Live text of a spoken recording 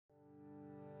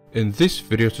In this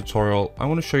video tutorial, I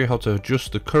want to show you how to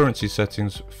adjust the currency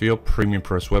settings for your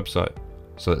PremiumPress website.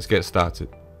 So let's get started.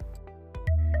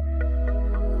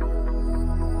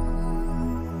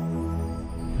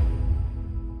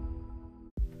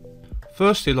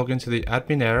 Firstly, log into the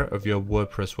admin area of your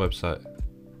WordPress website.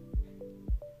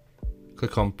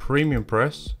 Click on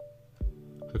PremiumPress,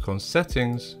 click on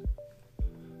Settings,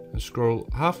 and scroll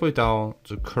halfway down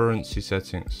to Currency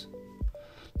Settings.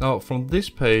 Now from this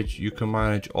page you can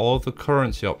manage all of the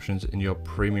currency options in your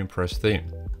PremiumPress theme.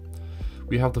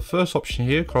 We have the first option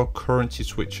here called Currency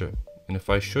Switcher, and if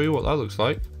I show you what that looks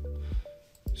like,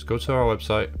 just go to our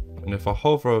website, and if I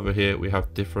hover over here we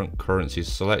have different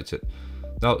currencies selected.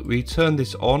 Now we turn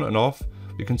this on and off.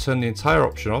 We can turn the entire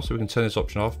option off, so we can turn this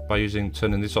option off by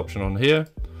turning this option on here,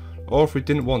 or if we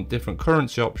didn't want different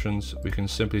currency options, we can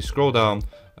simply scroll down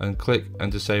and click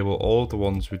and disable all of the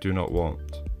ones we do not want.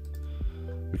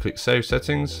 We click Save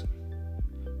Settings,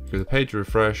 give the page a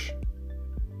refresh,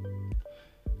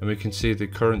 and we can see the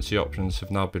currency options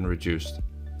have now been reduced.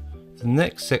 The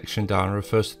next section down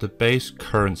refers to the base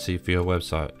currency for your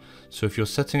website. So if you're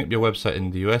setting up your website in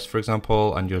the US, for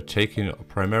example, and you're taking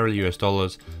primarily US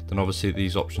dollars, then obviously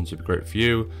these options would be great for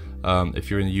you. If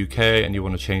you're in the UK and you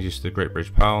want to change this to the Great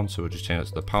British Pound, so we'll just change that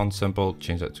to the pound symbol,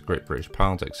 change that to Great British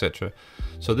Pound, etc.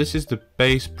 So this is the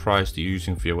base price that you're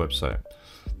using for your website.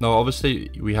 Now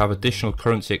obviously we have additional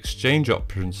currency exchange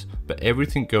options, but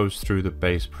everything goes through the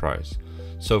base price.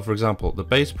 So for example, the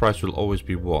base price will always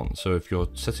be 1. So if you're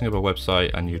setting up a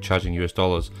website and you're charging US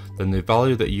dollars, then the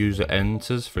value that user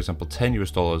enters, for example 10 US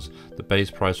dollars, the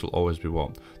base price will always be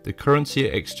 1. The currency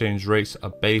exchange rates are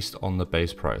based on the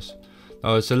base price.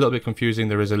 Now it's a little bit confusing,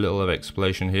 there is a little of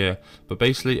explanation here, but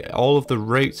basically all of the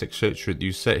rates etc. that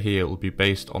you set here will be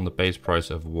based on the base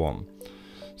price of 1.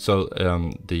 So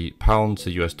the pound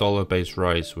to US dollar base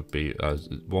price would be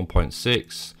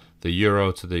 1.6, the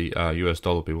euro to the US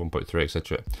dollar would be 1.3,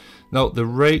 etc. Now the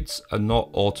rates are not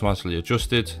automatically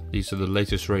adjusted. These are the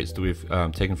latest rates that we've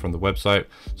taken from the website.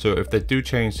 So if they do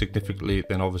change significantly,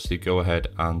 then obviously go ahead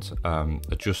and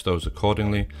adjust those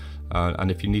accordingly. And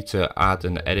if you need to add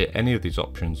and edit any of these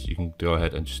options, you can go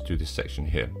ahead and just do this section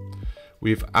here.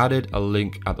 We've added a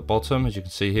link at the bottom, as you can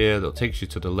see here, that takes you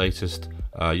to the latest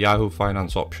Yahoo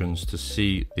Finance options to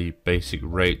see the basic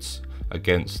rates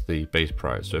against the base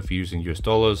price. So if you're using US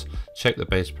dollars, check the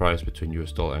base price between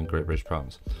US dollar and Great British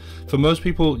Pounds. For most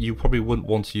people, you probably wouldn't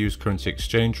want to use currency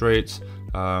exchange rates,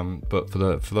 but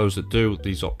for those that do,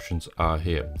 these options are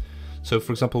here. So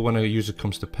for example, when a user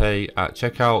comes to pay at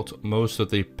checkout, most of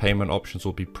the payment options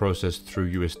will be processed through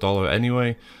US dollar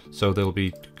anyway, so they'll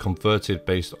be converted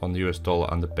based on the US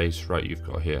dollar and the base rate you've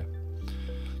got here.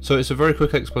 So it's a very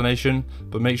quick explanation,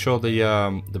 but make sure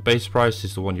the base price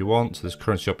is the one you want, so there's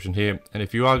currency option here, and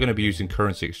if you are going to be using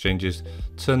currency exchanges,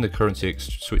 turn the currency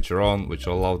switcher on, which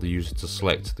will allow the user to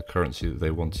select the currency that they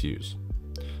want to use.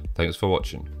 Thanks for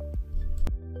watching.